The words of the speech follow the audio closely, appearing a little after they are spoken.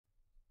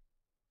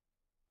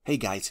Hey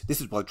guys,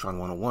 this is Blogtron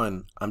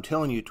 101. I'm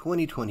telling you,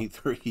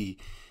 2023,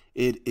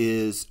 it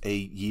is a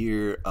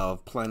year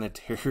of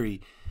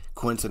planetary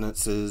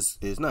coincidences.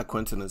 It's not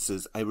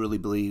coincidences. I really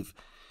believe,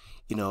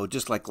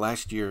 just like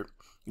last year,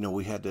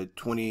 we had the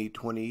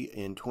 2020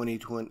 and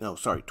 2020, no,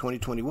 sorry,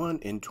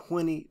 2021 and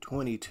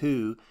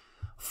 2022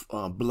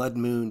 blood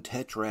moon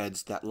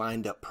tetrads that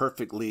lined up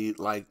perfectly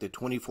like the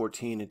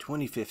 2014 and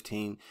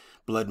 2015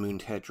 blood moon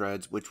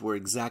tetrads, which were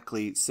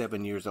exactly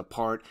 7 years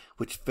apart,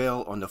 which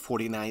fell on the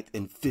 49th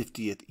and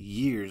 50th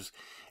years.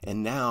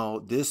 And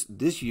now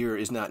this year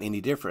is not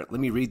any different. Let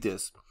me read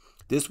this.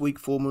 This week,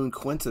 full moon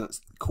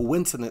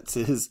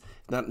coincidences,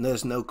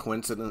 there's no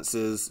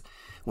coincidences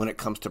when it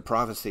comes to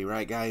prophecy,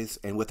 right, guys?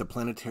 And with the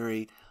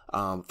planetary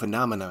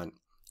phenomenon,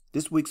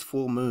 this week's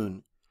full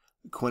moon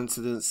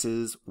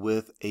coincidences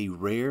with a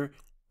rare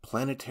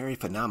planetary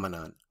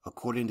phenomenon.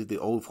 According to the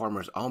Old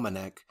Farmer's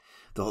Almanac,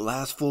 the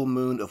last full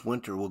moon of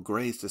winter will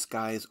grace the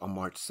skies on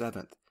March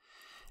 7th.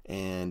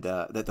 And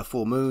that the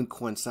full moon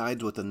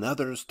coincides with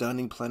another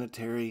stunning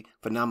planetary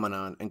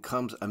phenomenon and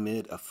comes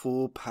amid a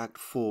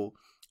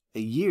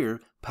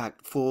year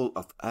packed full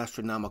of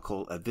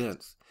astronomical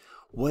events.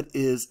 What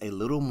is a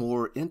little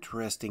more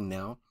interesting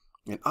now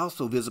and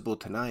also visible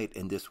tonight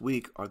and this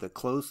week are the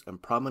close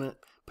and prominent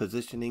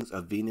positionings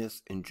of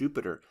Venus and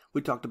Jupiter.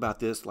 We talked about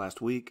this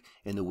last week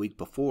and the week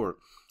before.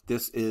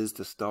 This is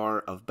the star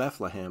of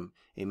Bethlehem.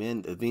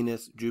 Amen. The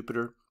Venus,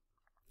 Jupiter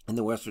in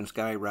the western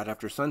sky right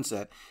after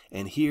sunset.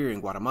 And here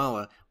in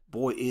Guatemala,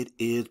 boy, it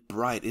is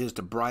bright. It is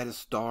the brightest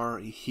star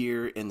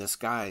here in the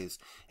skies.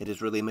 It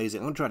is really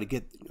amazing. I'm going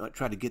to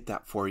try to get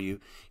that for you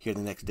here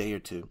the next day or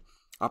two.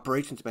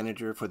 Operations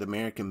manager for the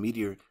American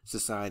Meteor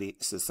Society,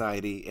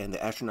 and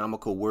the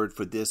astronomical word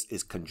for this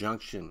is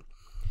conjunction.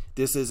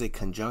 This is a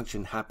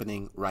conjunction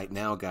happening right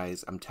now,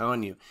 guys. I'm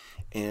telling you.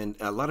 And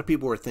a lot of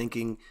people are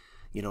thinking,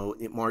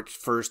 March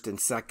 1st and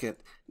 2nd,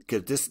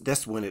 because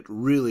that's when it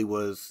really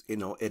was,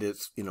 it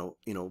is,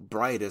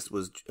 brightest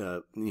was,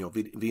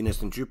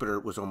 Venus and Jupiter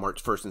was on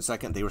March 1st and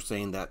 2nd. They were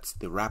saying that's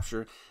the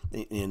rapture.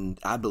 And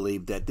I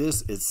believe that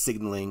this is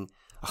signaling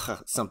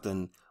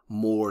something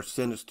more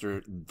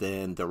sinister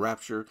than the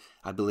rapture.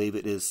 I believe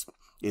it is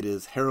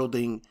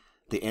heralding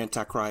the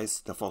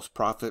Antichrist, the false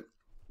prophet,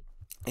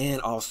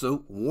 and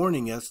also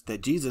warning us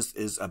that Jesus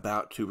is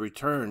about to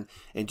return.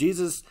 And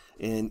Jesus,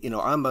 and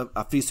I'm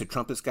a Feast of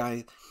Trumpets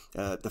guy.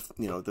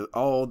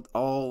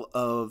 All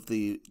of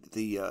the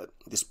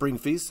spring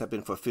feasts have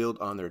been fulfilled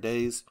on their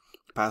days.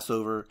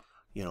 Passover,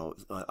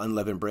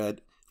 unleavened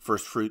bread,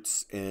 first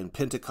fruits, and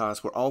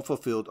Pentecost were all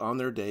fulfilled on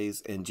their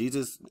days, and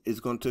Jesus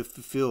is going to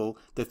fulfill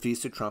the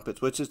Feast of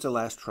Trumpets, which is the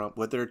last trump,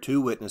 where there are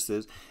two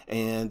witnesses,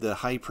 and the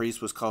high priest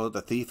was called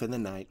the thief in the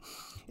night.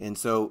 And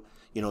so,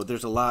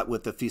 there's a lot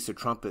with the Feast of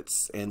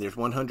Trumpets, and there's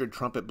 100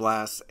 trumpet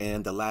blasts,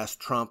 and the last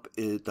trump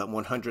is the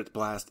 100th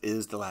blast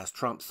is the last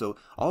trump. So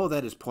all of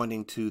that is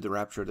pointing to the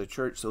rapture of the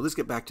church. So let's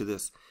get back to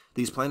this.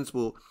 These planets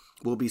will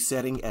be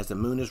setting as the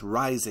moon is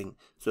rising,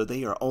 so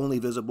they are only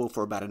visible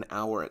for about an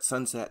hour at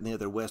sunset near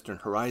the western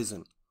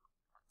horizon.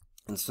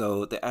 And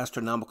so the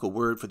astronomical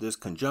word for this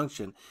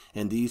conjunction,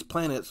 and these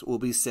planets will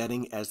be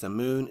setting as the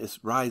moon is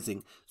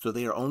rising, so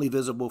they are only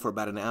visible for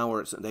about an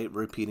hour. So they're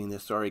repeating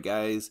this, sorry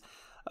guys.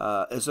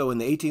 And so in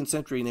the 18th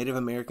century, Native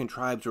American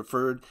tribes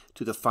referred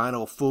to the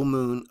final full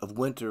moon of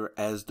winter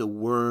as the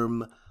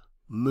worm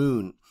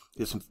moon.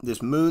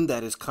 This moon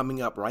that is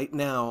coming up right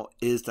now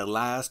is the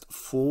last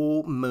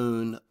full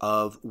moon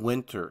of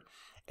winter,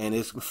 and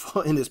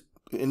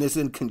it's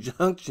in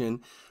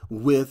conjunction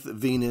with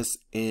Venus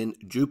and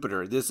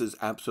Jupiter. This is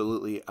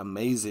absolutely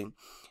amazing.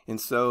 And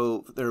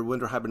so their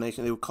winter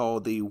hibernation, they would call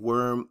the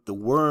worm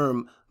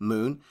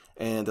moon,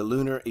 and the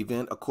lunar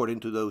event,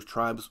 according to those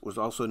tribes, was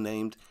also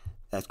named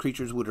as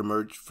creatures would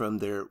emerge from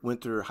their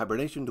winter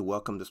hibernation to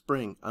welcome the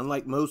spring.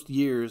 Unlike most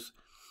years,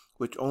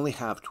 which only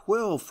have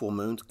 12 full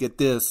moons, get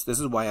this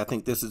is why I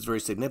think this is very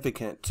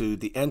significant to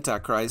the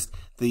Antichrist,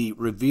 the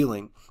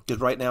revealing,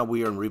 because right now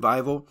we are in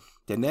revival.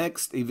 The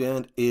next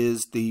event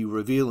is the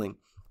revealing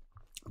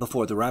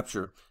before the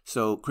rapture.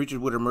 So creatures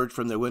would emerge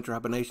from their winter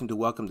hibernation to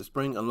welcome the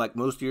spring. Unlike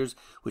most years,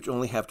 which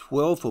only have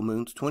 12 full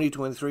moons,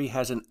 2023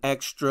 has an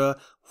extra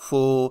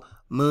full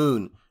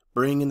moon,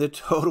 bringing the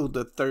total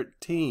to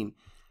 13.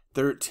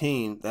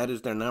 13, that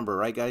is their number,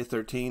 right guys?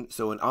 13.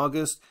 So in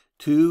August,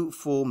 2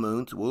 full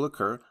moons will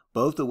occur,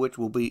 both of which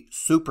will be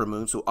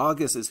supermoons. So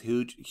August is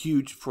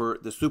huge for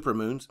the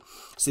supermoons.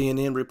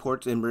 CNN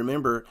reports, and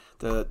remember,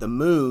 the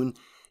moon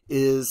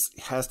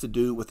has to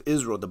do with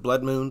Israel. The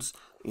blood moons,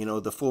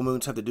 the full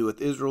moons have to do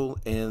with Israel,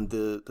 and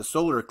the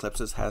solar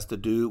eclipses has to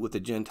do with the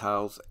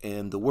Gentiles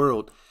and the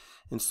world.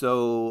 And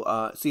so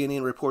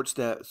CNN reports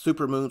that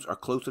supermoons are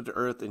closer to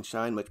Earth and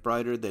shine much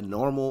brighter than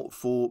normal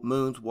full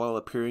moons while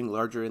appearing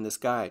larger in the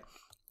sky.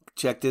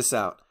 Check this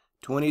out.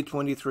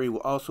 2023 will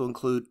also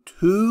include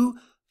 2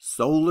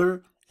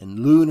 solar and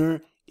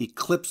lunar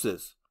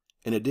eclipses,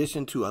 in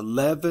addition to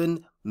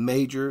 11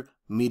 major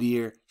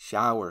meteor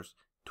showers.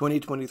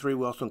 2023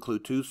 will also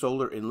include 2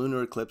 solar and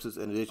lunar eclipses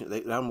in addition. I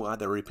don't know why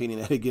they're repeating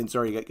that again.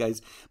 Sorry,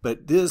 guys.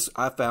 But this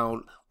I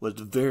found was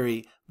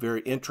very,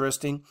 very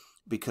interesting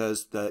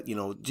because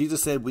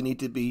Jesus said we need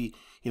to be,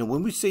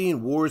 when we're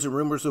seeing wars and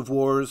rumors of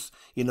wars,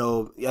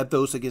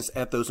 ethos against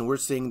ethos, and we're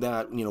seeing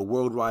that,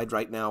 worldwide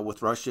right now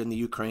with Russia and the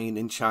Ukraine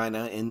and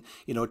China and,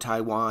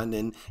 Taiwan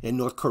and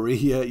North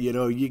Korea,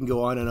 you can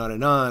go on and on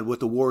and on with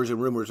the wars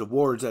and rumors of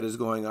wars that is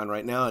going on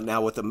right now. And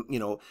now with the,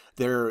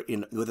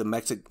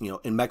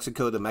 in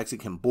Mexico, the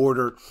Mexican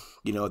border,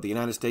 the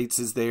United States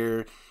is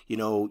there,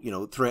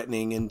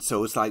 threatening. And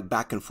so it's like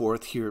back and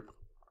forth here.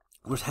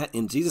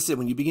 And Jesus said,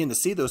 when you begin to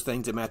see those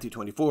things in Matthew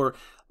 24,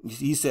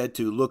 he said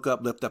to look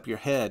up, lift up your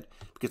head,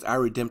 because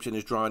our redemption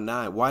is drawing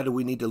nigh. Why do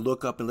we need to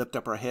look up and lift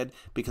up our head?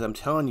 Because I'm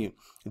telling you,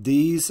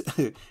 these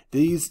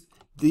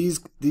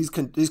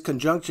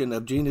conjunction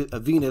of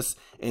Venus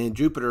and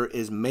Jupiter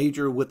is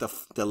major with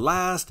the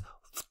last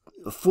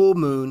full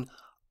moon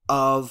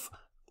of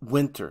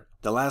winter.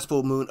 The last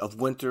full moon of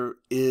winter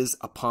is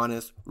upon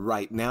us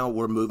right now.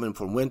 We're moving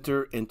from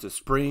winter into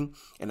spring.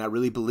 And I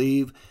really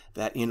believe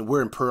that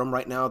we're in Purim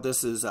right now.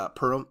 This is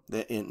Purim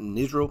in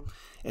Israel.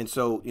 And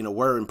so,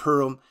 we're in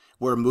Purim.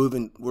 We're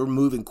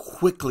moving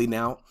quickly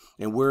now.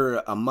 And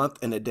we're a month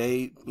and a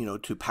day,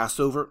 to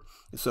Passover.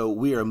 So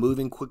we are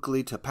moving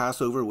quickly to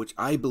Passover, which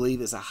I believe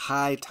is a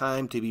high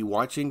time to be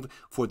watching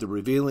for the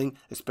revealing,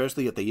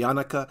 especially at the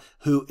Hanukkah,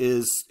 who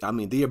is,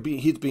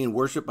 he's being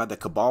worshipped by the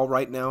cabal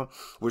right now.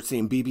 We're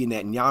seeing Bibi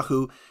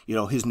Netanyahu,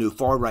 his new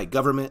far-right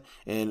government.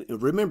 And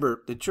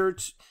remember, the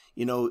church,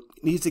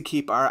 needs to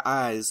keep our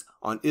eyes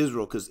on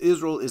Israel, because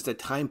Israel is the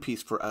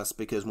timepiece for us.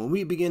 Because when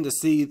we begin to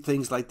see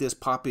things like this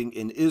popping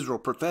in Israel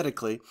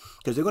prophetically,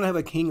 because they're going to have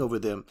a king over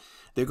them,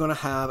 they're going to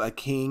have a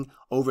king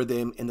over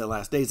them in the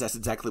last days. That's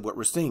exactly what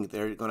we're seeing.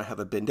 They're going to have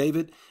a Ben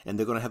David, and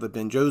they're going to have a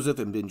Ben Joseph,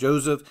 and Ben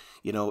Joseph,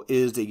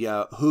 is the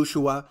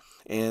Yahushua,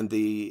 and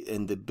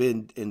the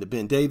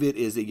Ben David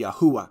is the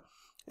Yahuwah,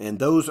 and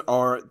those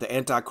are the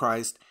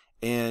Antichrist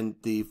and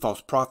the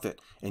false prophet,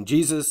 and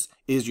Jesus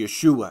is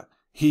Yeshua.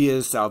 He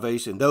is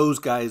salvation. Those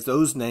guys,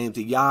 those names,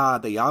 the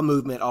Yah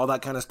movement, all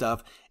that kind of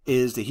stuff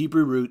is the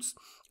Hebrew roots,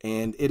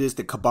 and it is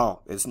the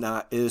cabal. It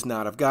is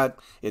not of God.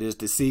 It is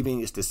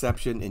deceiving. It's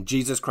deception. And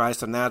Jesus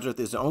Christ of Nazareth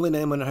is the only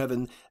name under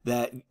heaven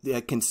that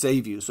can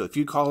save you. So if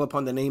you call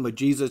upon the name of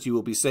Jesus, you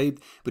will be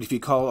saved. But if you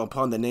call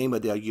upon the name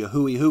of the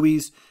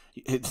Yahuwahs,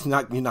 you're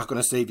not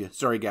going to save you.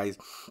 Sorry, guys.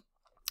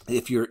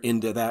 If you're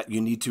into that,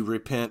 you need to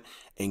repent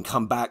and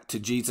come back to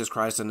Jesus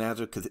Christ of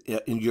Nazareth, because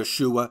in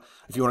Yeshua,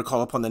 if you want to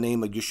call upon the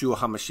name of Yeshua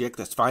HaMashiach,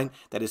 that's fine.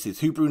 That is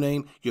his Hebrew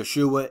name.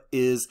 Yeshua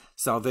is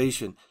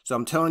salvation. So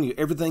I'm telling you,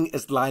 everything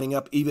is lining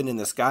up, even in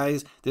the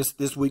skies.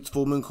 This week's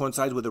full moon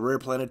coincides with a rare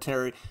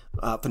planetary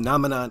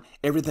phenomenon.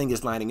 Everything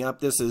is lining up.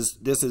 This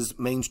is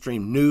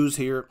mainstream news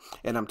here,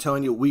 and I'm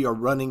telling you, we are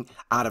running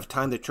out of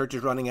time. The church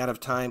is running out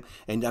of time,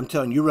 and I'm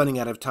telling you, you're running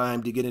out of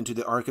time to get into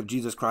the ark of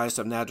Jesus Christ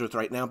of Nazareth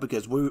right now,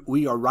 because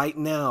we are right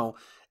now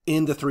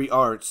in the 3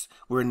 arts.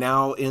 We're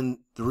now in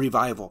the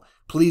revival.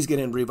 Please get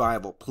in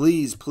revival.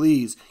 Please.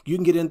 You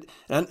can get in,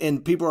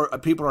 and people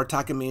are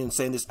attacking me and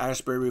saying this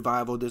Asbury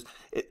revival.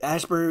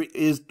 Asbury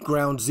is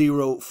ground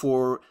zero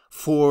for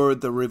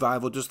the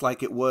revival, just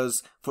like it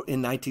was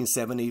in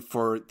 1970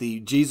 for the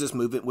Jesus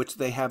movement, which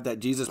they have that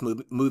Jesus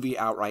movie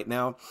out right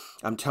now.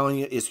 I'm telling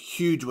you, it's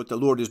huge what the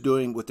Lord is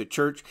doing with the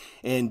church.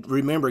 And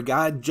remember,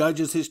 God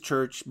judges his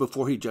church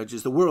before he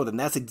judges the world. And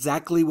that's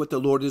exactly what the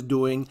Lord is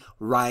doing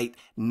right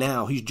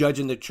now. He's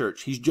judging the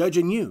church. He's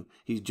judging you.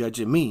 He's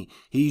judging me.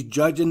 He's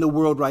judging the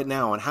world right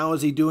now. And how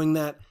is he doing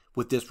that?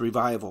 With this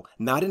revival.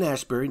 Not in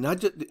Asbury. Not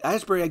just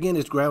Asbury, again,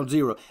 is ground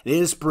zero. It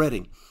is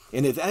spreading.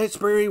 And if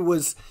Asbury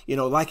was,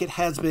 like it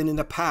has been in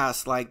the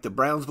past, like the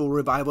Brownsville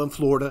revival in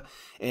Florida,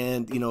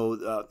 and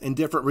in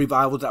different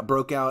revivals that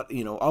broke out,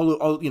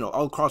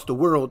 all across the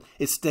world,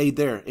 it stayed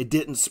there. It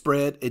didn't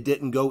spread. It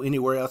didn't go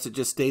anywhere else. It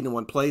just stayed in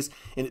one place.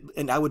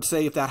 And I would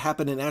say if that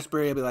happened in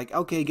Asbury, I'd be like,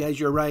 okay, guys,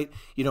 you're right.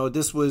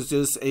 This was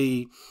just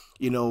a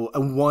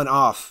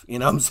one-off.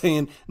 I'm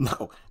saying?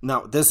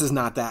 No, this is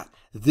not that.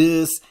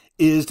 This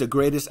is the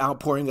greatest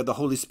outpouring of the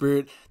Holy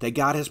Spirit that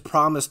God has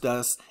promised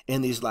us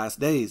in these last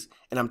days.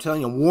 And I'm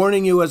telling you, I'm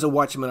warning you as a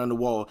watchman on the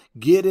wall,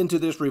 get into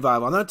this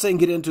revival. I'm not saying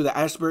get into the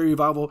Asbury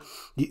revival.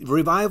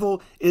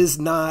 Revival is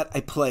not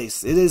a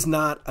place. It is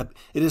not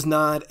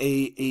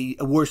a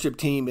worship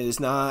team. It is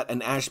not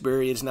an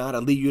Asbury. It's not a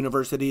Lee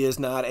University. It's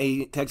not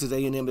a Texas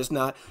A&M. It's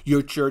not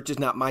your church. It's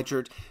not my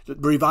church.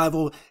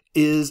 Revival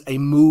is a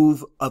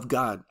move of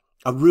God.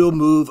 A real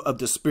move of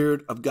the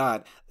Spirit of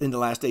God in the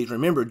last days.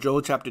 Remember,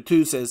 Joel chapter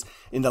 2 says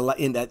in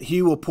that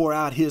he will pour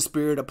out his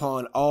Spirit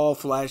upon all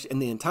flesh in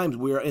the end times.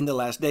 We are in the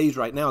last days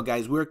right now,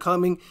 guys. We're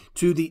coming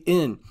to the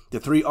end. The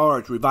 3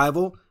 R's: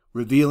 revival,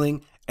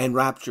 revealing, and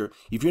rapture.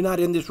 If you're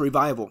not in this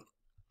revival,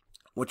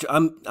 which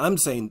I'm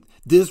saying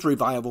this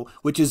revival,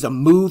 which is a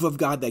move of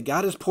God that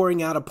God is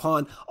pouring out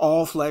upon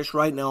all flesh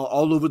right now,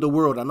 all over the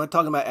world. I'm not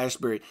talking about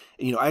Ashbury.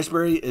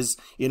 Ashbury is,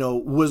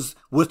 was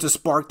the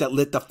spark that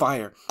lit the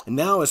fire, and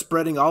now it's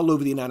spreading all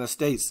over the United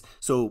States.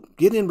 So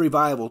get in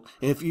revival.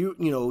 And if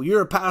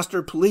you're a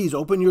pastor, please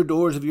open your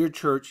doors of your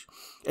church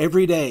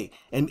every day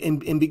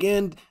and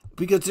begin,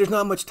 because there's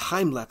not much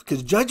time left,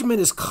 because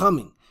judgment is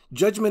coming.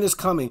 Judgment is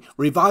coming.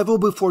 Revival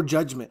before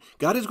judgment.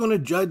 God is going to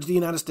judge the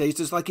United States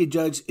just like he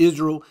judged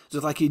Israel,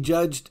 just like he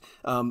judged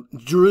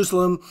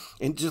Jerusalem,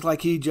 and just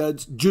like he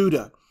judged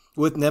Judah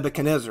with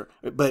Nebuchadnezzar.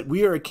 But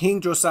we are a King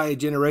Josiah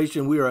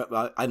generation. We are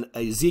an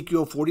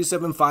Ezekiel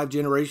 47:5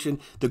 generation.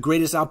 The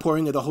greatest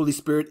outpouring of the Holy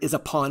Spirit is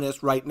upon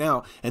us right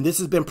now. And this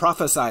has been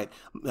prophesied.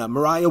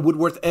 Mariah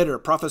Woodworth Eder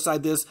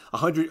prophesied this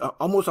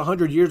almost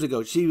 100 years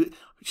ago. She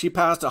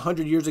passed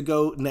 100 years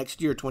ago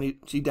next year.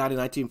 She died in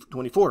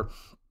 1924.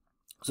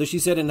 So she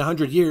said in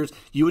 100 years,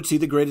 you would see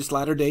the greatest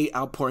latter-day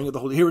outpouring of the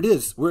Holy. Here it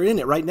is. We're in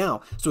it right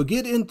now. So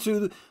get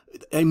into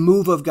a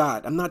move of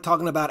God. I'm not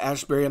talking about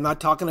Ashbury. I'm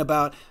not talking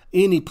about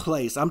any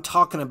place. I'm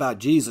talking about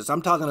Jesus.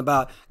 I'm talking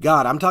about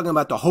God. I'm talking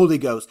about the Holy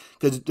Ghost,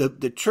 because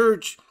the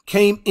church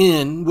came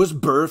in, was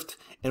birthed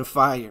in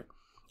fire,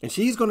 and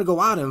she's going to go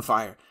out in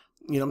fire.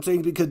 You know what I'm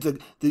saying? Because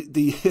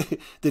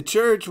the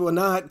church will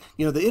not,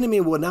 the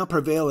enemy will not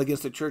prevail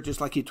against the church,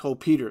 just like he told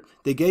Peter.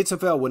 The gates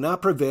of hell will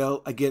not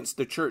prevail against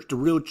the church, the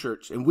real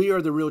church. And we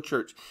are the real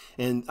church.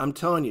 And I'm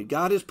telling you,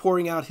 God is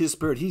pouring out his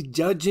Spirit. He's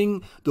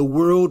judging the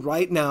world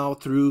right now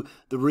through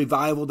the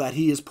revival that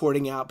he is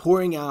pouring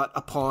out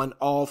upon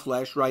all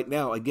flesh right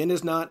now. Again,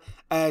 it's not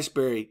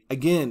Ashbury.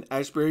 Again,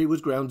 Ashbury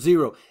was ground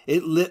zero.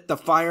 It lit the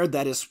fire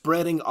that is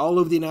spreading all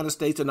over the United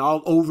States and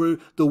all over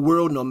the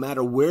world, no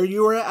matter where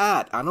you are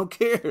at. I don't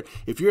care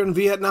if you're in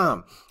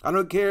Vietnam. I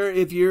don't care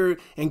if you're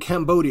in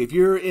Cambodia, if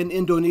you're in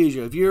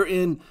Indonesia, if you're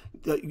in,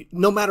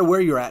 no matter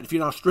where you're at, if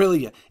you're in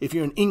Australia, if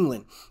you're in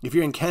England, if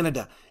you're in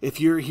Canada, if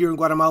you're here in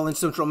Guatemala and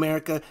Central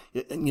America,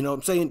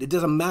 I'm saying it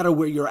doesn't matter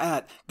where you're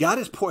at. God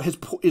is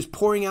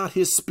pouring out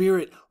his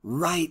Spirit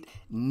right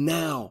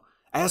now.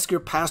 Ask your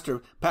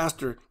pastor,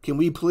 can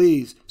we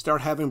please start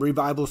having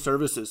revival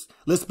services?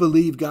 Let's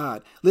believe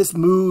God. Let's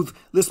move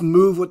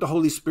with the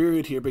Holy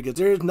Spirit here, because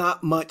there's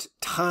not much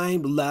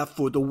time left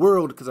for the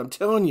world. Because I'm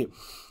telling you,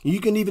 you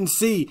can even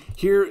see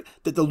here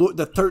that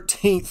the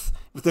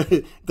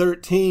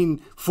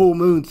 13 full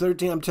moon,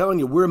 13, I'm telling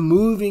you, we're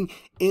moving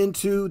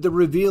into the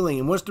revealing.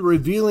 And once the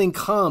revealing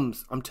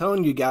comes, I'm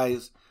telling you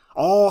guys,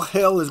 all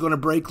hell is going to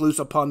break loose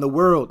upon the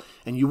world.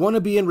 And you want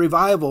to be in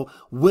revival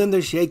when the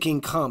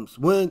shaking comes.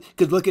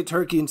 Because look at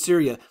Turkey and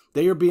Syria.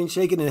 They are being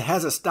shaken and it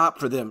hasn't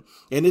stopped for them.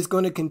 And it's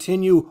going to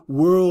continue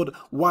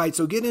worldwide.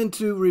 So get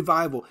into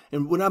revival.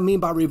 And what I mean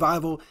by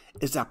revival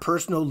is that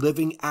personal,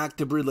 living,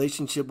 active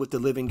relationship with the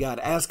living God.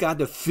 Ask God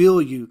to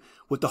fill you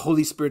with the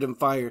Holy Spirit and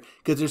fire.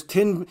 Because there's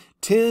 10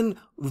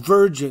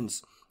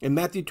 virgins in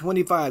Matthew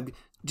 25.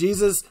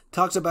 Jesus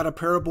talks about a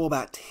parable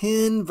about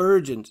 10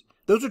 virgins.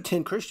 Those are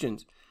 10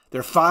 Christians. There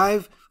are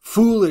 5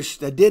 foolish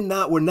that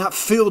were not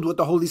filled with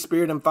the Holy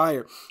Spirit and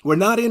fire. We're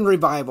not in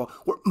revival.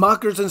 We're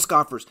mockers and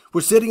scoffers.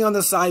 We're sitting on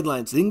the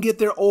sidelines. They didn't get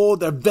their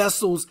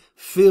vessels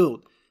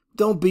filled.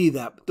 Don't be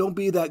that. Don't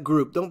be that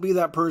group. Don't be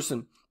that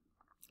person.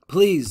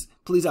 Please,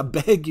 I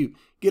beg you,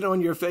 get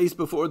on your face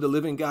before the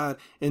living God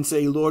and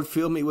say, Lord,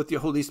 fill me with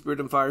your Holy Spirit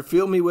and fire.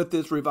 Fill me with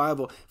this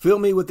revival. Fill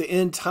me with the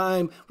end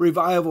time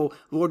revival,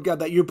 Lord God,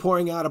 that you're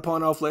pouring out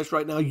upon all flesh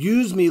right now.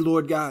 Use me,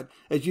 Lord God,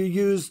 as you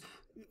use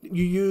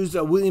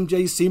William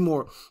J.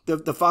 Seymour,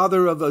 the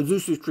father of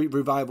Azusa Street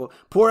revival.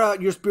 Pour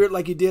out your Spirit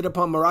like you did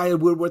upon Mariah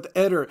Woodworth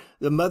Eder,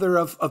 the mother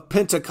of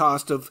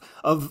Pentecost, of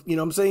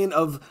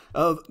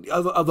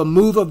a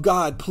move of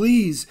God.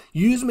 Please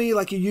use me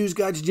like you used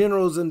God's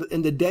generals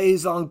in the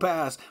days long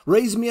past.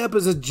 Raise me up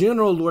as a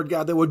general, Lord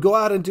God, that would go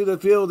out into the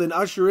field and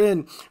usher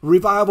in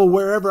revival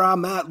wherever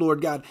I'm at,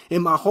 Lord God,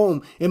 in my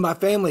home, in my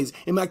families,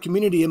 in my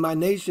community, in my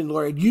nation,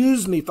 Lord.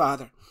 Use me,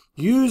 Father.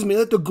 Use me.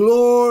 Let the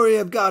glory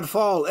of God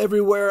fall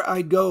everywhere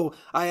I go.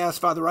 I ask,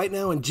 Father, right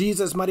now in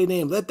Jesus' mighty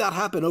name, let that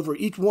happen over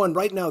each one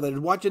right now that is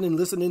watching and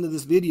listening to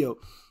this video.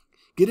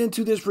 Get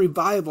into this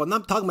revival. I'm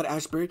not talking about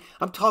Ashbury.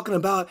 I'm talking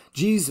about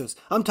Jesus.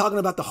 I'm talking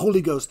about the Holy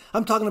Ghost.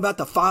 I'm talking about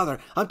the Father.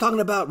 I'm talking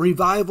about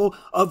revival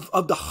of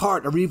the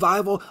heart, a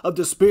revival of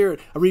the Spirit,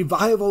 a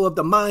revival of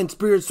the mind,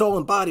 spirit, soul,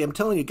 and body. I'm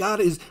telling you,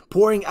 God is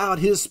pouring out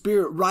his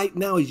Spirit right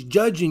now. He's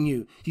judging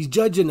you. He's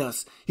judging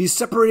us. He's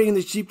separating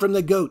the sheep from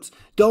the goats.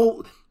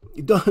 Don't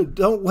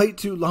wait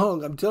too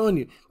long. I'm telling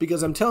you,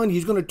 because I'm telling you,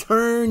 he's going to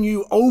turn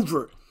you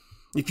over.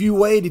 If you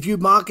wait, if you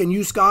mock and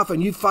you scoff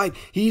and you fight,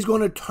 he's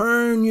going to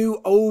turn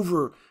you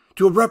over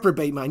to a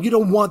reprobate mind. You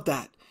don't want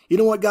that. You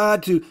don't want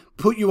God to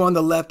put you on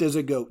the left as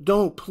a goat.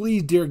 Don't,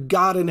 please, dear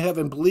God in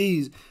heaven,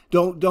 please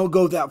don't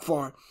go that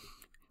far.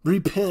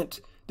 Repent.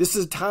 This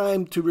is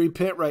time to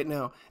repent right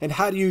now. And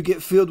how do you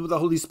get filled with the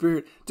Holy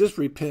Spirit? Just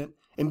repent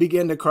and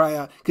begin to cry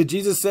out. Because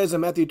Jesus says in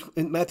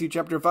Matthew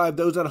chapter 5,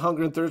 those that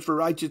hunger and thirst for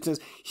righteousness,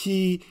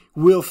 he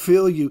will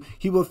fill you.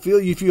 He will fill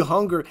you. If you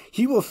hunger,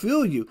 he will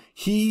fill you.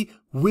 He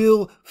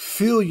will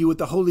fill you with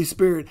the Holy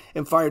Spirit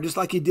and fire, just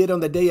like he did on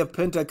the day of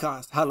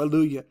Pentecost.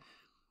 Hallelujah.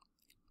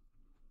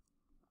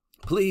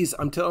 Please,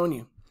 I'm telling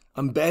you,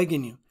 I'm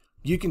begging you.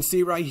 You can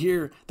see right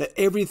here that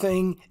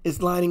everything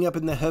is lining up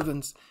in the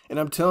heavens. And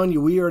I'm telling you,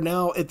 we are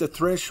now at the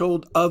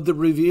threshold of the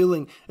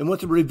revealing. And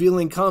once the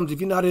revealing comes, if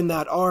you're not in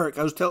that ark,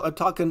 I was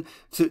talking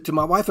to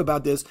my wife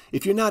about this.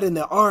 If you're not in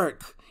the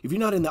ark, if you're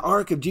not in the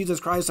ark of Jesus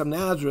Christ of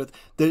Nazareth,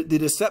 the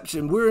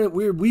deception,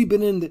 we've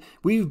been in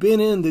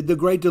the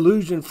great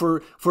delusion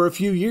for a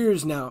few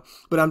years now.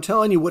 But I'm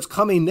telling you, what's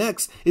coming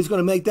next is going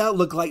to make that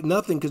look like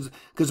nothing.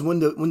 Because when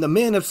the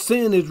man of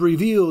sin is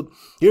revealed,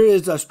 here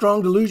is a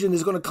strong delusion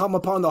is going to come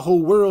upon the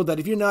whole world that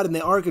if you're not in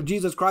the ark of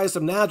Jesus Christ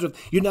of Nazareth,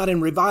 you're not in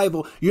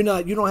revival. You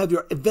don't have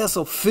your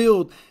vessel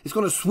filled. It's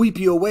going to sweep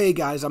you away,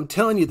 guys. I'm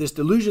telling you, this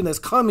delusion that's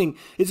coming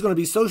is going to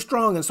be so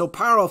strong and so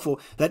powerful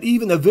that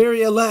even the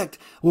very elect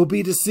will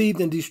be deceived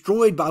and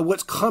destroyed by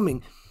what's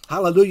coming.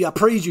 Hallelujah. I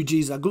praise you,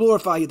 Jesus. I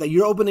glorify you that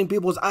you're opening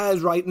people's eyes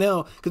right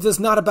now, because it's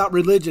not about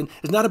religion.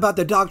 It's not about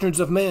the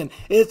doctrines of man.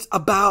 It's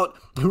about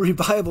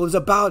revival. It's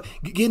about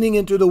getting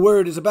into the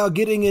word. It's about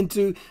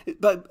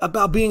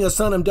about being a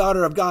son and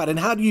daughter of God. And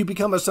how do you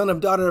become a son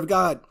and daughter of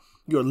God?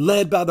 You're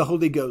led by the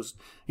Holy Ghost.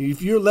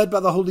 If you're led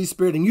by the Holy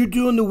Spirit and you're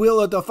doing the will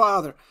of the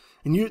Father,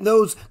 and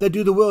those that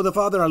do the will of the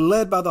Father are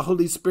led by the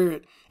Holy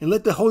Spirit. And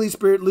let the Holy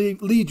Spirit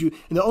lead you.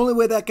 And the only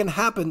way that can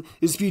happen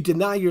is if you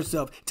deny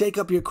yourself, take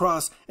up your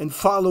cross, and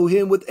follow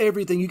him with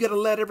everything. You got to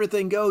let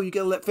everything go. You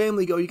got to let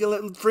family go. You got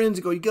to let friends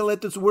go. You got to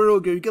let this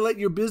world go. You got to let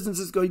your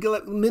businesses go. You got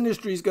to let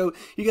ministries go.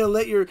 You got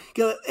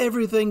to let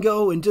everything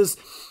go, and just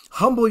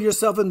humble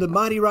yourself in the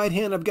mighty right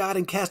hand of God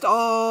and cast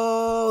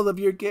all of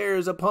your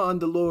cares upon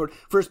the Lord.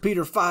 1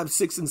 Peter 5,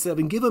 6, and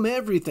 7. Give him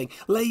everything.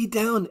 Lay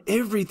down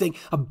everything.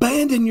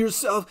 Abandon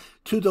yourself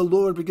to the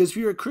Lord, because if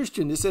you're a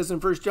Christian, it says in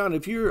 1 John,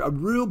 if you're a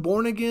real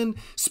born-again,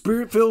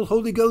 Spirit-filled,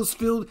 Holy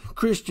Ghost-filled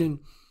Christian,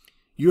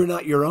 you're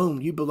not your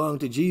own. You belong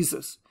to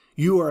Jesus.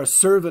 You are a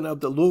servant of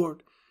the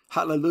Lord.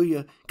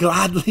 Hallelujah.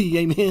 Gladly,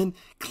 amen.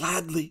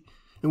 Gladly.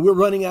 And we're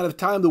running out of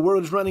time. The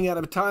world is running out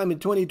of time in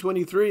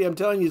 2023. I'm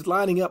telling you, it's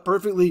lining up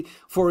perfectly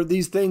for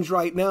these things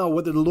right now.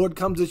 Whether the Lord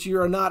comes this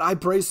year or not, I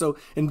pray so.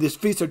 And this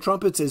Feast of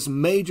Trumpets is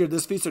major.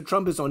 This Feast of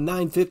Trumpets on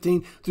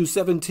 9:15 through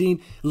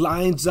 17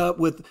 lines up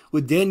with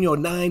Daniel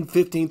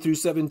 9:15 through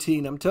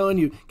 17. I'm telling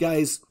you,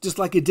 guys, just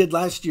like it did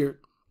last year.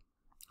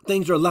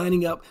 Things are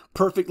lining up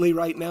perfectly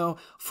right now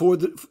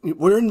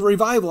we're in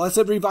revival. I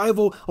said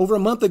revival over a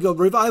month ago.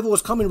 Revival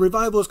is coming.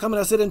 Revival is coming.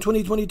 I said in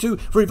 2022,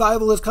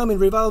 revival is coming.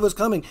 Revival is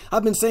coming.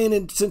 I've been saying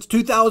it since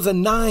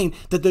 2009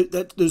 that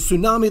the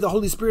tsunami of the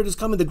Holy Spirit is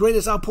coming. The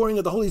greatest outpouring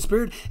of the Holy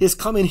Spirit is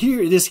coming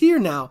here. It is here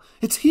now.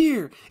 It's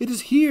here. It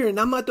is here. And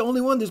I'm not the only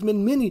one. There's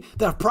been many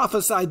that have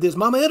prophesied this.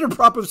 Mama Edda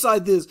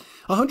prophesied this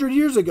 100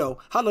 years ago.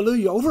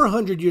 Hallelujah. Over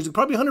 100 years ago,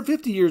 probably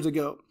 150 years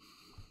ago.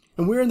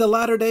 And we're in the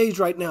latter days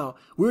right now.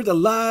 We're the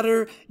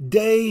latter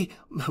day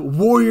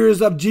warriors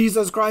of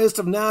Jesus Christ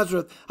of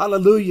Nazareth.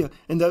 Hallelujah.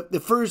 And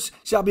the first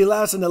shall be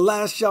last, and the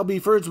last shall be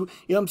first. You know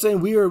what I'm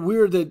saying? We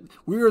are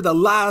the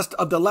last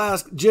of the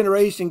last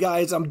generation,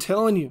 guys. I'm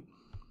telling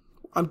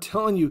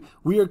you,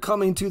 we are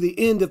coming to the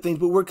end of things,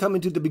 but we're coming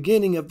to the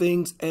beginning of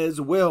things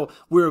as well.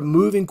 We're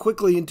moving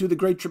quickly into the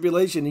great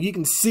tribulation, and you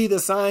can see the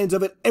signs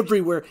of it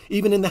everywhere,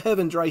 even in the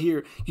heavens right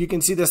here. You can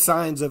see the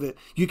signs of it.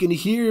 You can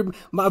hear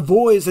my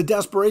voice, the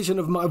desperation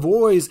of my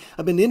voice.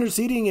 I've been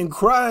interceding and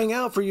crying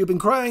out for you. I've been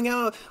crying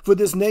out for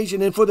this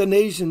nation and for the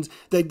nations,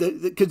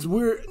 because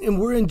we're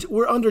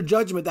under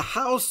judgment. The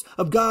house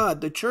of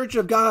God, the church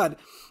of God,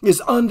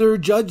 is under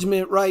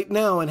judgment right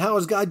now. And how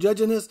is God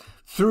judging us?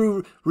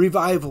 Through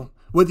revival.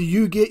 Whether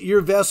you get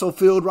your vessel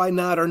filled right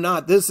now or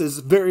not, this is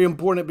very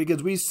important,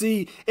 because we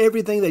see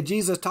everything that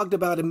Jesus talked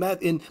about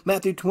in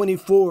Matthew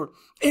 24.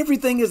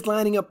 Everything is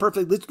lining up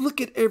perfectly. Let's look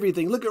at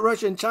everything. Look at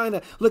Russia and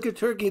China. Look at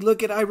Turkey.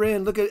 Look at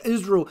Iran. Look at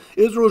Israel.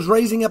 Israel's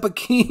raising up a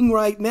king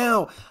right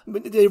now.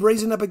 They're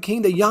raising up a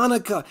king. The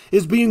Yanaka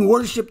is being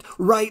worshipped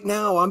right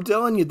now. I'm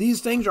telling you,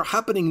 these things are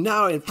happening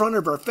now in front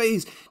of our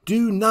face.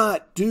 Do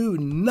not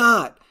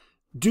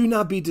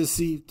be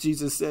deceived,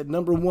 Jesus said.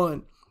 Number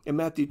one, in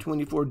Matthew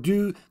 24,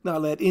 do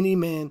not let any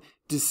man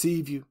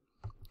deceive you.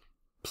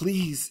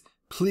 Please,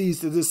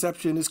 the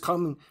deception is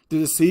coming. The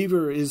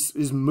deceiver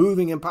is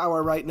moving in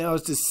power right now.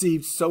 It's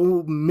deceived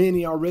so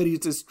many already.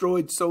 It's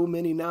destroyed so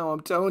many now.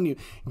 I'm telling you,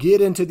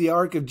 get into the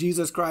ark of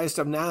Jesus Christ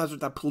of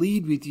Nazareth. I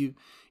plead with you.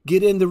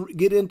 Get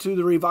into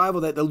the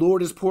revival that the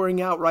Lord is pouring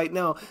out right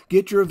now.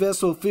 Get your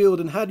vessel filled.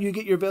 And how do you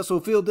get your vessel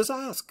filled? Just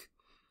ask.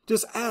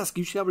 Just ask.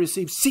 You shall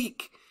receive.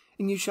 Seek,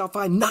 and you shall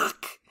find.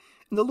 Knock,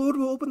 and the Lord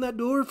will open that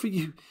door for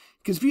you.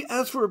 Because if you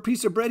ask for a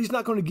piece of bread, he's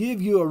not going to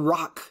give you a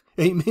rock.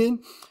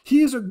 Amen.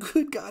 He is a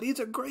good God. He's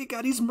a great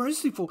God. He's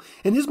merciful.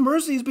 And his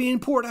mercy is being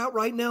poured out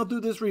right now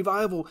through this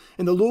revival.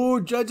 And the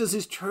Lord judges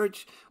his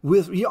church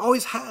he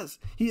always has.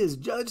 He has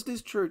judged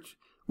his church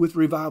with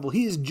revival.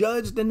 He has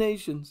judged the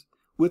nations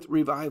with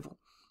revival.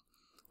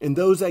 And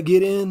those that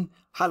get in,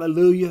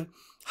 hallelujah,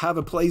 have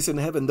a place in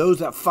heaven. Those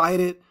that fight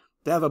it,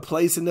 they have a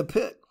place in the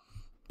pit.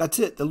 That's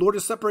it. The Lord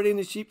is separating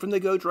the sheep from the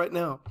goats right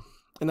now.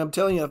 And I'm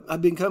telling you,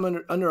 I've been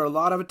coming under a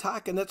lot of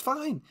attack, and that's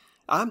fine.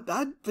 I've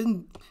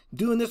been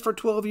doing this for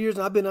 12 years,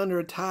 and I've been under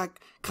attack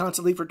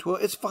constantly for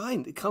 12. It's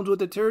fine. It comes with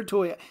the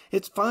territory.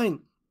 It's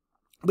fine.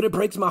 But it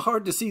breaks my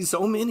heart to see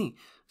so many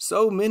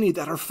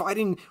that are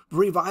fighting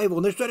revival.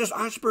 And they're saying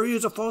Asbury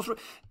is a false.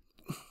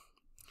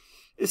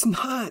 It's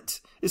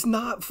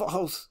not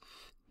false.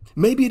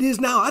 Maybe it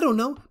is now. I don't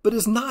know, but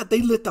it's not.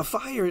 They lit the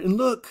fire, and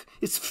look,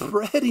 it's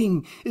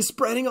spreading. It's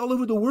spreading all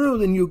over the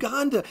world. In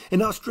Uganda,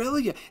 in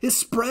Australia, it's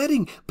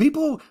spreading.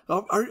 People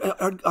are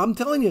I'm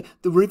telling you,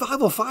 the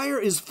revival fire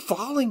is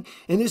falling,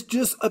 and it's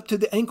just up to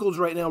the ankles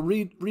right now.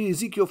 Read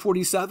Ezekiel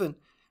 47,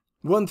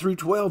 1 through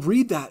 12.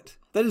 Read that.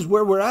 That is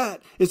where we're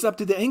at. It's up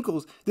to the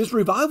ankles. This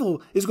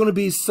revival is going to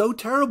be so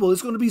terrible.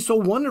 It's going to be so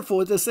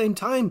wonderful at the same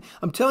time.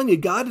 I'm telling you,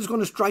 God is going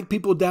to strike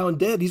people down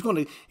dead. He's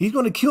going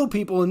to kill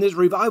people in this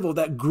revival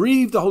that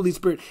grieve the Holy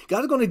Spirit.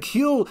 God is going to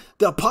kill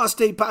the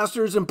apostate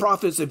pastors and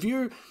prophets. If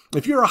you're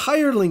a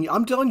hireling,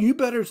 I'm telling you, you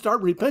better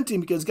start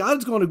repenting, because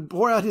God's going to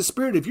pour out his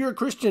Spirit. If you're a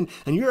Christian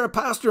and you're a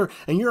pastor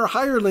and you're a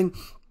hireling,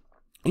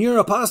 you're an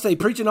apostate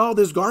preaching all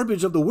this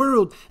garbage of the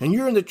world, and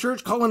you're in the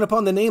church calling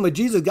upon the name of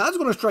Jesus, God's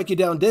going to strike you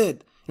down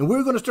dead. And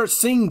we're going to start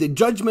seeing the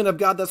judgment of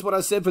God. That's what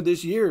I said for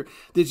this year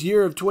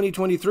of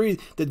 2023,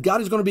 that God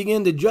is going to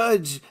begin to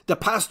judge the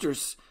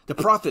pastors, the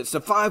prophets,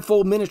 the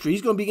fivefold ministry.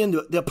 He's going to begin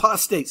to, the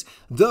apostates,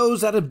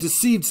 those that have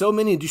deceived so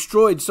many and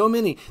destroyed so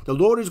many. The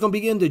Lord is going to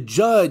begin to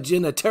judge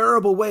in a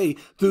terrible way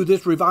through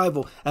this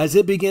revival as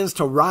it begins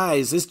to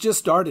rise. It's just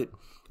started.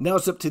 Now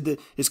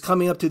it's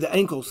coming up to the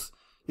ankles.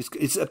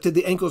 It's up to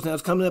the ankles now.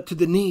 It's coming up to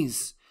the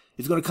knees.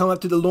 It's going to come up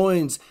to the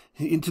loins,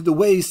 into the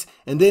waist,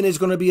 and then it's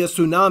going to be a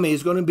tsunami.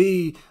 It's going to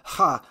be,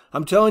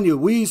 I'm telling you,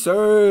 we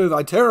serve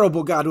a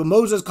terrible God. When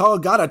Moses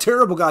called God a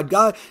terrible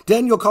God,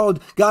 Daniel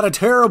called God a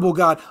terrible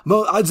God,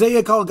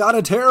 Isaiah called God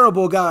a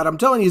terrible God. I'm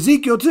telling you,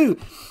 Ezekiel too,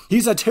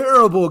 he's a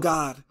terrible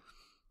God.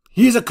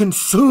 He's a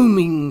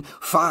consuming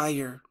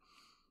fire.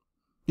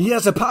 He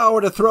has the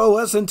power to throw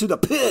us into the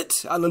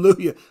pit.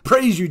 Hallelujah.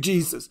 Praise you,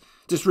 Jesus.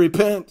 Just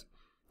repent.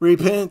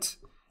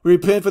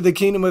 Repent, for the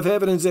kingdom of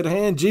heaven is at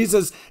hand.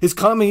 Jesus is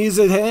coming. He's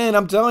at hand.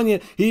 I'm telling you,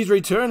 he's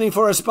returning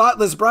for a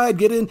spotless bride.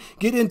 Get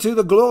into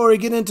the glory,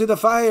 get into the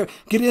fire,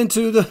 get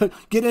into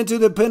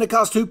the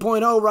Pentecost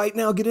 2.0 right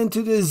now. Get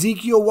into the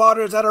Ezekiel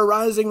waters that are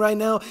rising right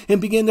now,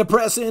 and begin to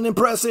press in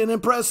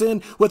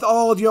with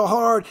all of your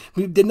heart.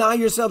 Deny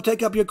yourself.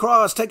 Take up your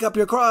cross,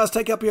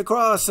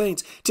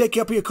 saints. Take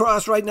up your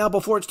cross right now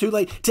before it's too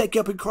late. Take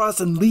up your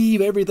cross and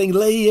leave everything,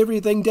 lay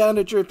everything down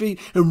at your feet,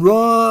 and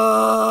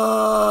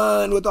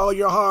run with all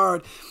your heart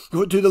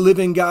to the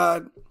living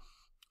God.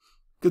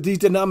 Because these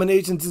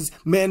denominations, these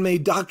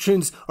man-made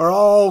doctrines are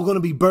all going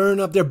to be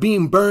burned up. They're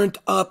being burnt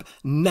up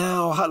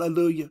now.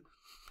 Hallelujah.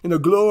 In the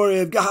glory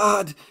of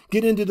God,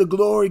 get into the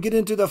glory, get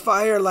into the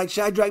fire like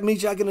Shadrach,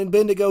 Meshach, and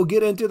Abednego.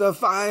 Get into the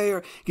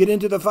fire.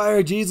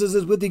 Jesus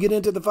is with you. Get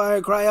into the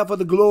fire. Cry out for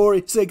the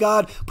glory. Say,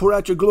 God, pour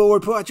out your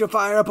glory. Pour out your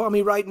fire upon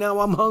me right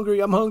now. I'm hungry.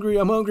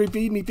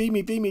 Feed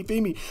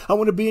me. I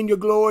want to be in your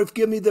glory.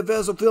 Give me the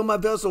vessel. Fill my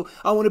vessel.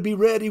 I want to be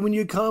ready when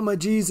you come, my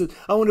Jesus.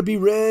 I want to be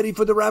ready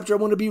for the rapture. I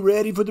want to be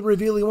ready for the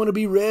revealing. I want to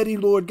be ready,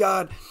 Lord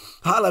God.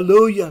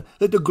 Hallelujah.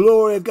 Let the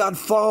glory of God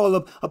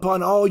fall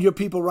upon all your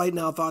people right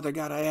now, Father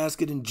God. I ask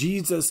it in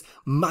Jesus'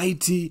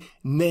 mighty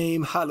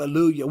name.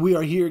 Hallelujah. We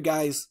are here,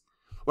 guys.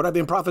 What I've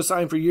been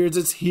prophesying for years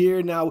is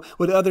here now.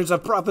 What others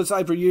have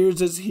prophesied for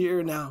years is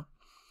here now.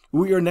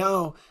 We are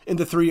now in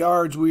the 3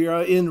 R's. We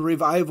are in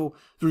revival.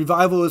 The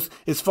revival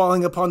is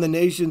falling upon the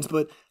nations,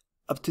 but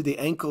up to the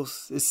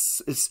ankles.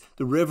 It's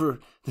the river,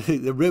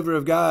 the river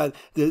of God.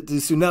 The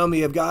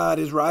tsunami of God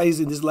is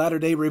rising. This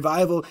latter-day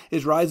revival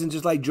is rising,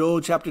 just like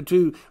Joel chapter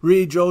 2.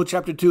 Read Joel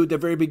chapter 2 at the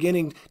very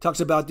beginning. Talks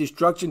about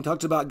destruction,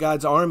 talks about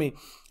God's army,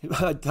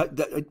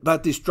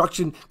 about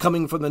destruction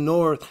coming from the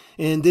north.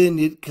 And then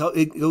it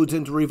goes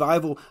into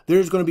revival.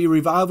 There's going to be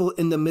revival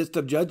in the midst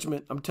of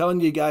judgment. I'm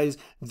telling you guys,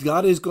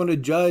 God is going to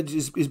judge,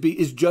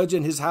 is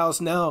judging his house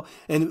now.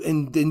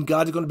 And then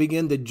God is going to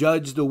begin to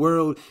judge the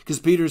world. Because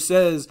Peter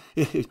says,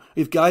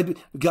 if God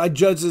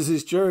judges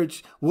his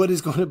church,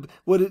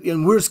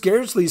 and we're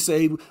scarcely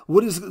saved,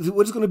 what is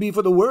going to be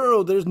for the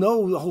world? There's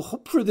no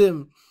hope for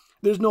them.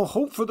 There's no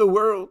hope for the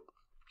world.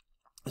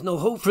 There's no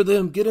hope for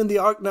them. Get in the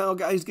ark now,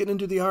 guys. Get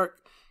into the ark.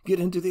 Get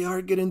into the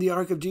ark. Get in the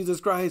ark of Jesus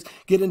Christ.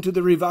 Get into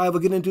the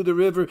revival. Get into the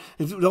river.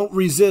 Don't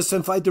resist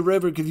and fight the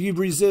river. Because if you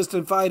resist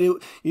and fight it,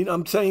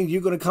 I'm saying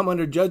you're going to come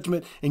under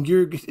judgment, and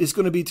it's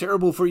going to be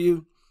terrible for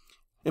you.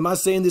 Am I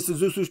saying this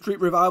Azusa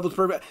Street revival is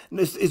perfect?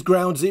 It's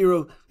ground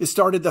zero. It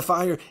started the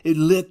fire. It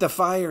lit the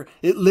fire.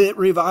 It lit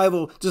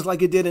revival, just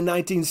like it did in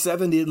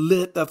 1970. It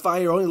lit the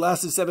fire. It only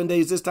lasted 7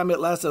 days. This time it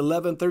lasted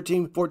 11,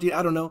 13, 14.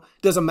 I don't know.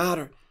 Doesn't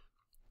matter.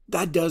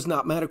 That does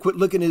not matter. Quit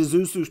looking at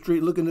Azusa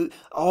Street, looking at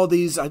all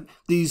these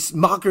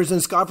mockers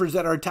and scoffers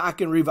that are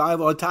attacking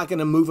revival, attacking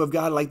the move of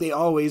God like they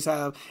always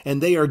have,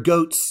 and they are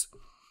goats.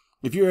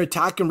 If you're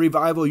attacking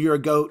revival, you're a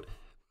goat.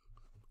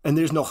 And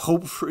there's no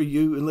hope for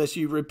you unless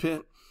you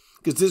repent.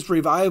 Because this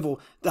revival,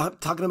 I'm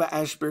talking about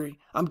Ashbury.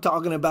 I'm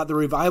talking about the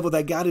revival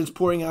that God is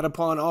pouring out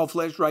upon all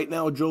flesh right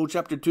now. Joel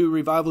chapter 2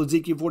 revival,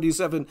 Ezekiel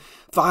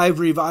 47:5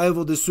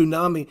 revival, the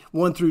tsunami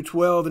 1 through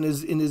 12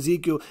 in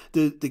Ezekiel,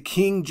 the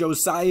King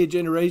Josiah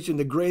generation,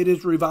 the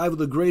greatest revival,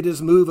 the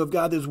greatest move of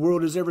God this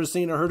world has ever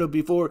seen or heard of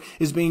before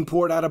is being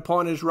poured out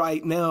upon us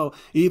right now.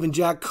 Even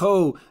Jack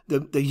Coe,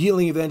 the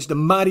healing evangelist, the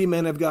mighty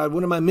man of God,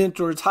 one of my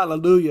mentors,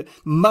 hallelujah,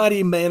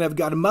 mighty man of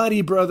God,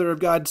 mighty brother of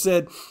God,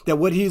 said that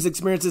what he's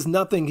experienced is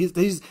nothing.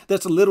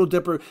 That's a little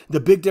dipper. The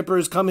big dipper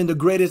is coming. The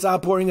greatest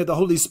outpouring of the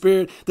Holy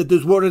Spirit that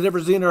this world has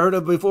ever seen or heard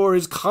of before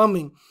is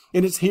coming.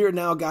 And it's here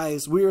now,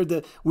 guys. We are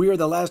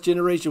the last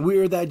generation. We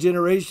are that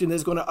generation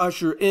that's going to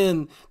usher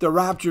in. The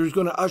rapture is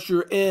going to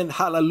usher in,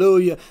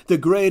 hallelujah, the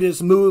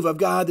greatest move of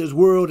God this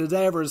world has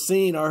ever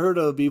seen or heard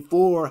of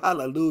before.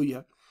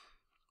 Hallelujah.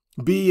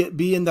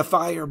 Be in the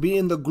fire, be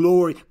in the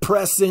glory,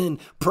 press in,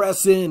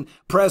 press in,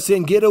 press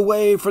in. Get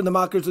away from the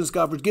mockers and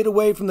scoffers. Get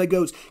away from the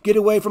goats. Get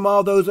away from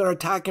all those that are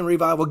attacking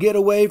revival. Get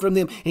away from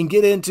them and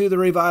get into the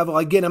revival.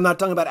 Again, I'm not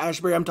talking about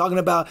Ashbury. I'm talking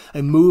about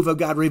a move of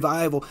God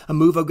revival, a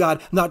move of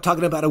God. I'm not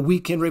talking about a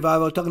weekend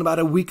revival. I'm talking about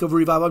a week of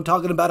revival. I'm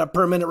talking about a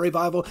permanent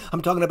revival.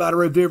 I'm talking about a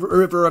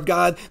river of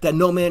God that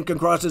no man can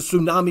cross. The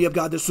tsunami of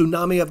God, the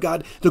tsunami of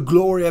God, the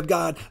glory of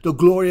God. The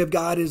glory of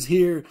God is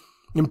here.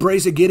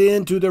 Embrace it. Get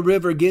into the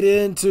river. Get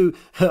into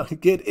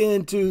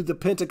the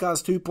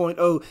Pentecost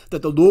 2.0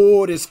 that the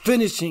Lord is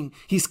finishing.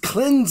 He's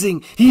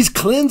cleansing. He's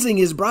cleansing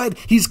his bride.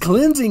 He's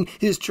cleansing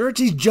his church.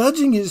 He's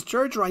judging his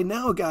church right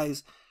now,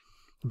 guys.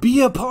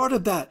 Be a part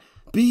of that.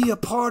 Be a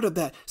part of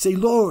that. Say,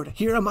 Lord,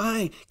 here am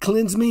I.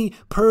 Cleanse me,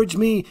 purge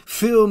me,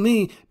 fill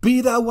me.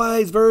 Be thou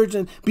wise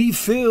virgin. Be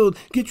filled.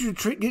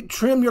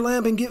 Trim your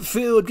lamp and get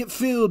filled. Get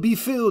filled. Be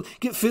filled.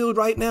 Get filled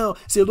right now.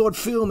 Say, Lord,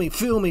 fill me,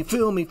 fill me,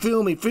 fill me,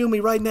 fill me, fill me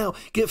right now.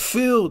 Get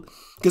filled.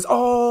 Because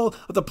all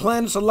of the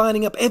planets are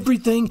lining up.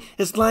 Everything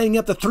is lining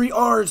up. The 3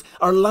 R's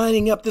are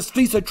lining up. This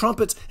Feast of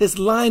Trumpets is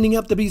lining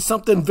up to be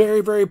something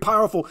very, very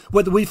powerful.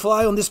 Whether we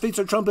fly on this Feast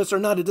of Trumpets or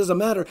not, it doesn't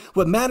matter.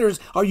 What matters,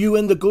 are you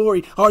in the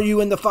glory? Are you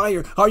in the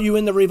fire? Are you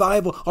in the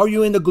revival? Are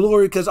you in the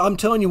glory? Because I'm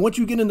telling you, once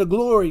you get in the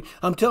glory,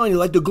 I'm telling you,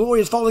 like the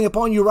glory is falling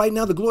upon you right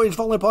now. The glory is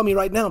falling upon me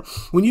right now.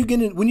 When you get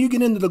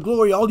into the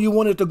glory, all you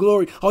want is the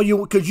glory.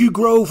 Because you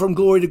grow from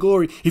glory to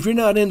glory. If you're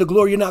not in the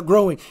glory, you're not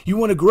growing. You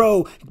want to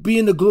grow, be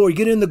in the glory,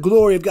 get in the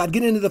glory of God,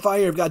 get into the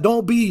fire of God.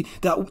 Don't be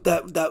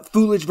that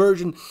foolish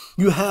version.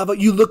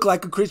 You look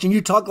like a Christian,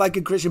 you talk like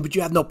a Christian, but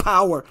you have no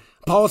power.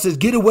 Paul says,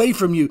 get away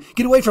from you.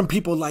 Get away from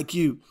people like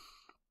you.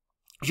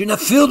 You're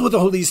not filled with the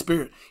Holy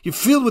Spirit. You're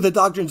filled with the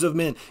doctrines of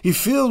men. You're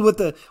filled with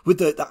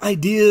the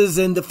ideas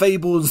and the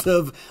fables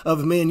of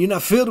men. You're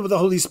not filled with the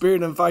Holy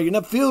Spirit and fire. You're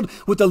not filled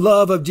with the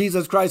love of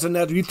Jesus Christ of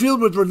Nazareth. You're filled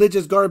with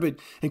religious garbage.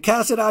 And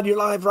cast it out of your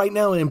life right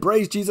now and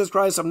embrace Jesus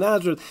Christ of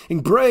Nazareth.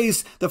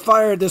 Embrace the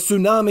fire, the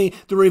tsunami,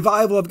 the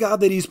revival of God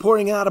that he's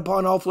pouring out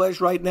upon all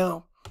flesh right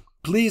now.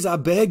 Please, I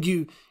beg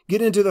you,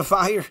 get into the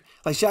fire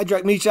like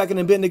Shadrach, Meshach,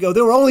 and Abednego.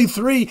 There were only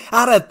 3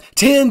 out of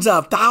tens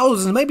of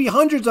thousands, maybe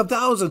hundreds of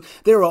thousands.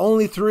 There were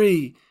only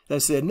 3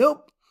 that said,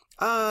 nope,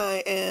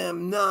 I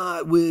am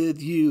not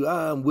with you.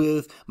 I'm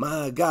with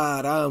my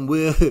God. I'm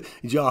with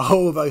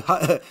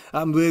Jehovah.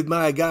 I'm with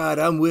my God.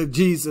 I'm with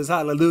Jesus.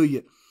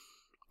 Hallelujah.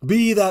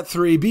 Be that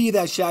 3, be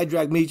that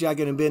Shadrach, Meshach,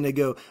 and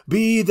Abednego.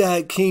 Be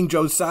that King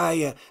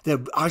Josiah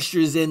that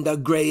ushers in the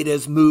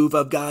greatest move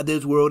of God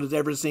this world has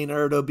ever seen or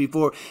heard of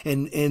before.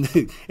 And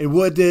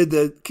what did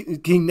the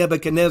King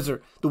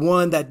Nebuchadnezzar, the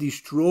one that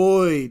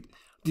destroyed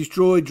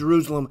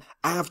Jerusalem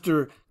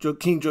after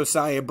King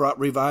Josiah brought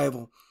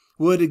revival?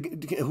 What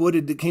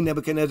did King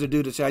Nebuchadnezzar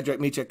do to Shadrach,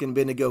 Meshach, and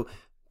Abednego?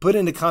 Put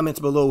in the comments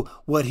below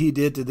what he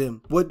did to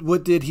them.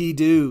 What did he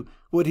do?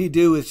 What did he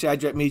do with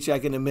Shadrach,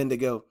 Meshach, and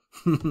Abednego?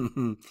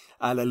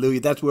 Hallelujah.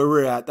 That's where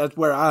we're at. That's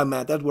where I'm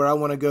at. That's where I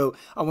want to go.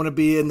 I want to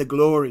be in the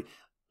glory.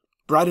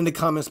 Write in the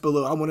comments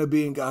below. I want to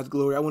be in God's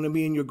glory. I want to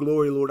be in your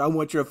glory, Lord. I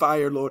want your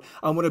fire, Lord.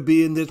 I want to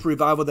be in this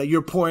revival that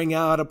you're pouring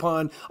out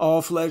upon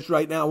all flesh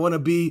right now. I want to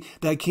be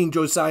that King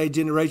Josiah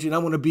generation. I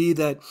want to be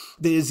the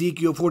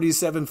Ezekiel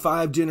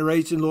 47:5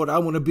 generation, Lord. I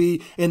want to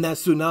be in that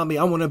tsunami.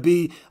 I want to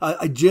be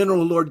a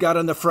general, Lord God,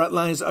 on the front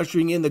lines,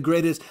 ushering in the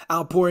greatest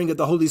outpouring of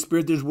the Holy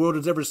Spirit this world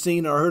has ever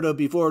seen or heard of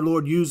before.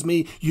 Lord, use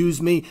me. Use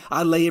me.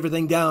 I lay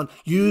everything down.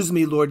 Use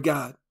me, Lord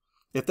God.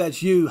 If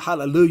that's you,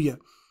 hallelujah.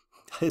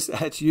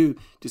 That's you.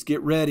 Just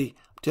get ready.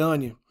 I'm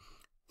telling you.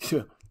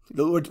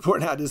 The Lord's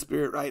pouring out his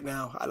Spirit right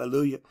now.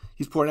 Hallelujah.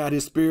 He's pouring out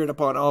his Spirit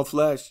upon all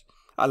flesh.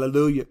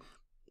 Hallelujah.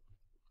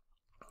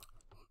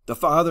 The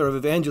father of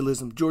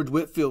evangelism, George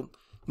Whitefield,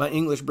 my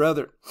English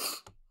brother,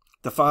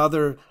 the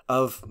father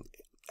of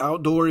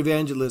outdoor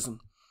evangelism.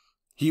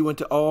 He went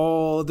to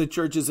all the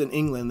churches in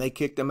England. They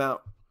kicked him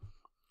out.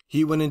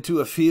 He went into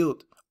a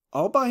field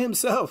all by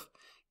himself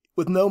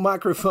with no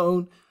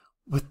microphone,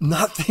 with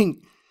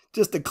nothing.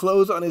 Just the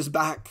clothes on his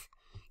back.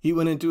 He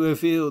went into a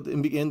field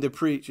and began to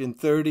preach, and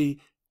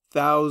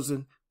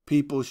 30,000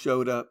 people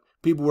showed up.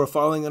 People were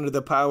falling under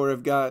the power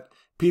of God.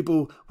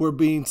 People were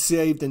being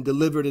saved and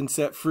delivered and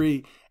set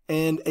free.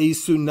 and a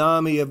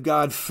tsunami of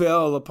God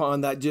fell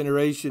upon that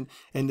generation.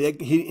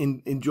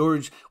 And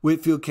George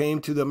Whitefield came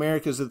to the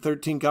Americas, the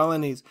 13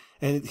 colonies,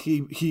 and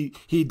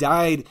he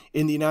died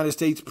in the United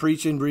States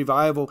preaching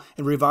revival,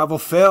 and revival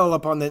fell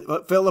upon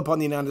the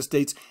United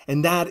States.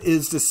 And that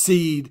is the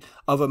seed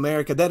of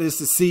America. That is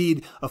the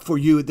seed for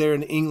you there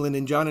in England.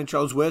 And John and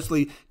Charles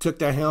Wesley took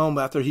the helm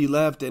after he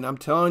left. And I'm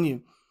telling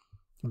you,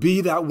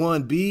 be that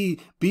one, be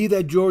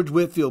that George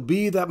Whitefield,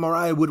 be that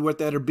Mariah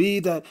Woodworth-Etter,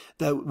 be that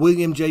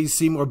William J.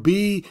 Seymour,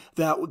 be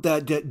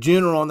that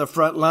general on the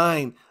front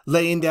line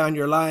laying down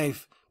your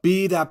life.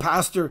 Be that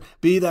pastor.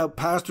 It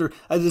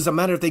doesn't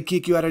matter if they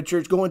kick you out of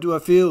church. Go into a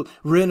field,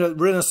 rent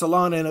a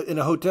salon in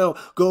a hotel.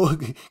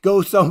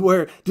 Go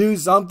somewhere. Do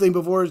something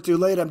before it's too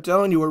late. I'm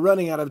telling you, we're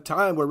running out of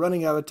time.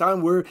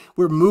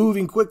 We're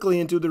moving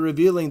quickly into the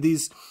revealing.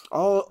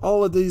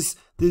 All of these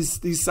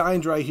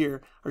signs right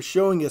here are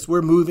showing us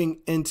we're moving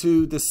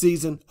into the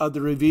season of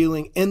the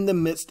revealing in the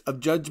midst of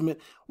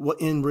judgment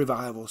in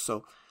revival.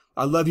 So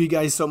I love you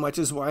guys so much.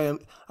 This is why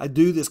I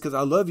do this, because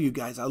I love you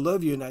guys. I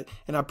love you, and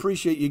I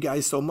appreciate you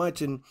guys so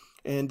much. And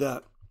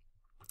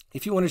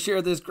if you want to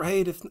share this,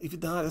 great. If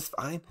not, it's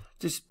fine.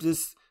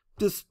 Just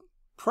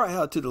cry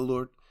out to the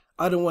Lord.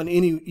 I don't want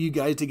any of you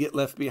guys to get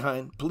left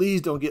behind.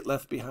 Please don't get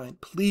left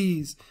behind.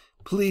 Please,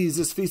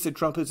 this Feast of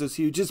Trumpets is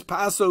huge. This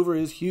Passover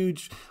is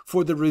huge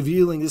for the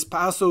revealing. This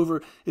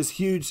Passover is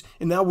huge.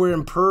 And now we're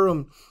in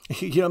Purim.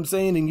 You know what I'm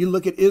saying? And you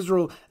look at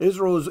Israel.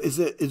 Israel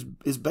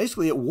is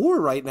basically at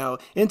war right now,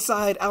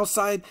 inside,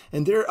 outside,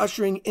 and they're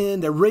ushering in,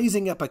 they're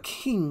raising up a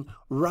king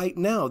right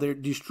now. They're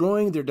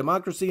destroying their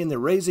democracy and they're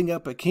raising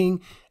up a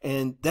king.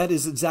 And that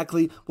is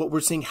exactly what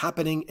we're seeing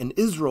happening in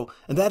Israel.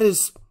 And that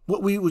is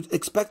what we would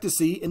expect to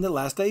see in the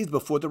last days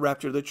before the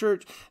rapture of the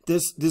church.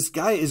 This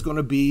guy is going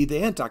to be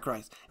the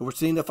Antichrist, and we're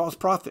seeing the false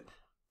prophet.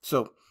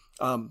 So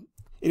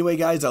anyway,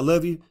 guys, I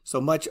love you so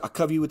much. I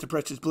cover you with the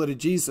precious blood of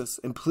Jesus,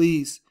 and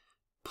please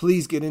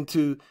get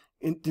into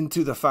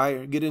the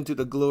fire, get into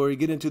the glory,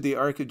 get into the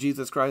ark of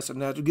Jesus Christ of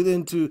Nazareth, get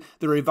into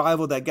the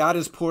revival that God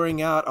is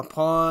pouring out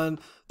upon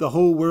the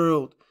whole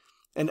world.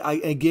 And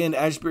again,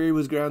 Ashbury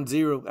was ground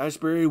zero.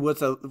 Ashbury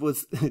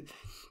was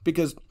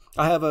because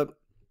I have a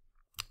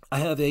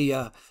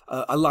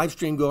live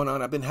stream going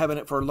on. I've been having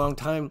it for a long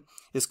time.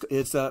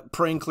 It's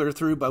Praying Clear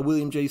Through by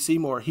William J.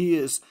 Seymour. He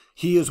is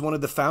one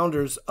of the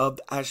founders of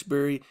the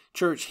Ashbury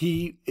Church.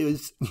 He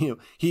is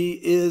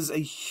a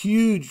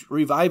huge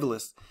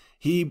revivalist.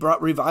 He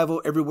brought revival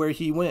everywhere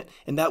he went,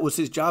 and that was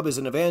his job as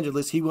an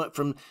evangelist. He went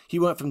from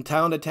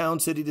town to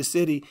town, city to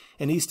city,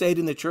 and he stayed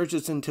in the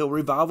churches until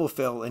revival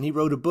fell. And he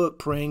wrote a book,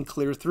 Praying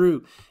Clear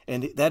Through,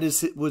 and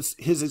was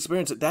his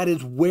experience. That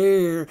is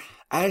where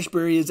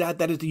Ashbury is at.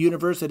 That is the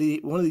university,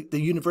 one of the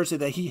university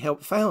that he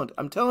helped found.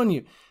 I'm telling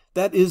you,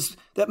 that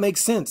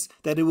makes sense.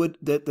 That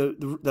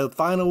the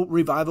final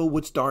revival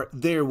would start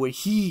there where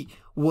he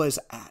was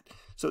at.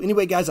 So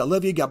anyway, guys, I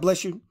love you. God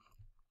bless you.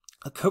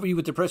 I'll cover you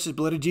with the precious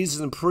blood of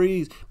Jesus, and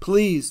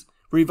please,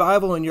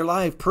 revival in your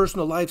life,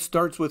 personal life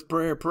starts with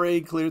prayer.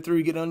 Pray, clear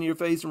through, get on your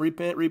face and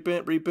repent,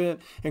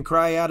 and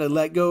cry out and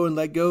let go, and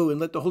let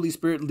the Holy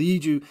Spirit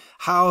lead you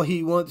how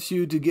he wants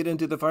you to get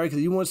into the fire, because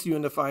he wants you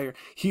in the fire.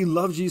 He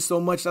loves you so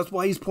much. That's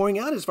why he's pouring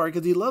out his fire,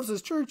 because he loves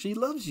his church. He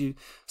loves you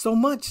so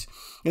much.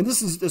 And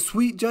this is the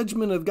sweet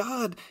judgment of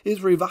God,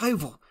 is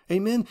revival.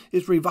 Amen.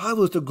 It's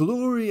revival. It's the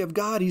glory of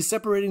God. He's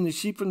separating the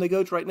sheep from the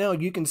goats right now.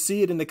 You can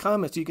see it in the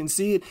comments. You can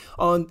see it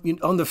on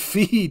the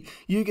feed.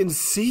 You can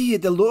see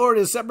it. The Lord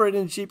is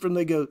separating the sheep from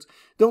the goats.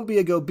 Don't be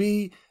a goat.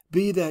 Be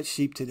that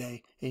sheep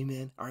today.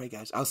 Amen. All right,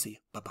 guys. I'll see you.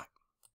 Bye-bye.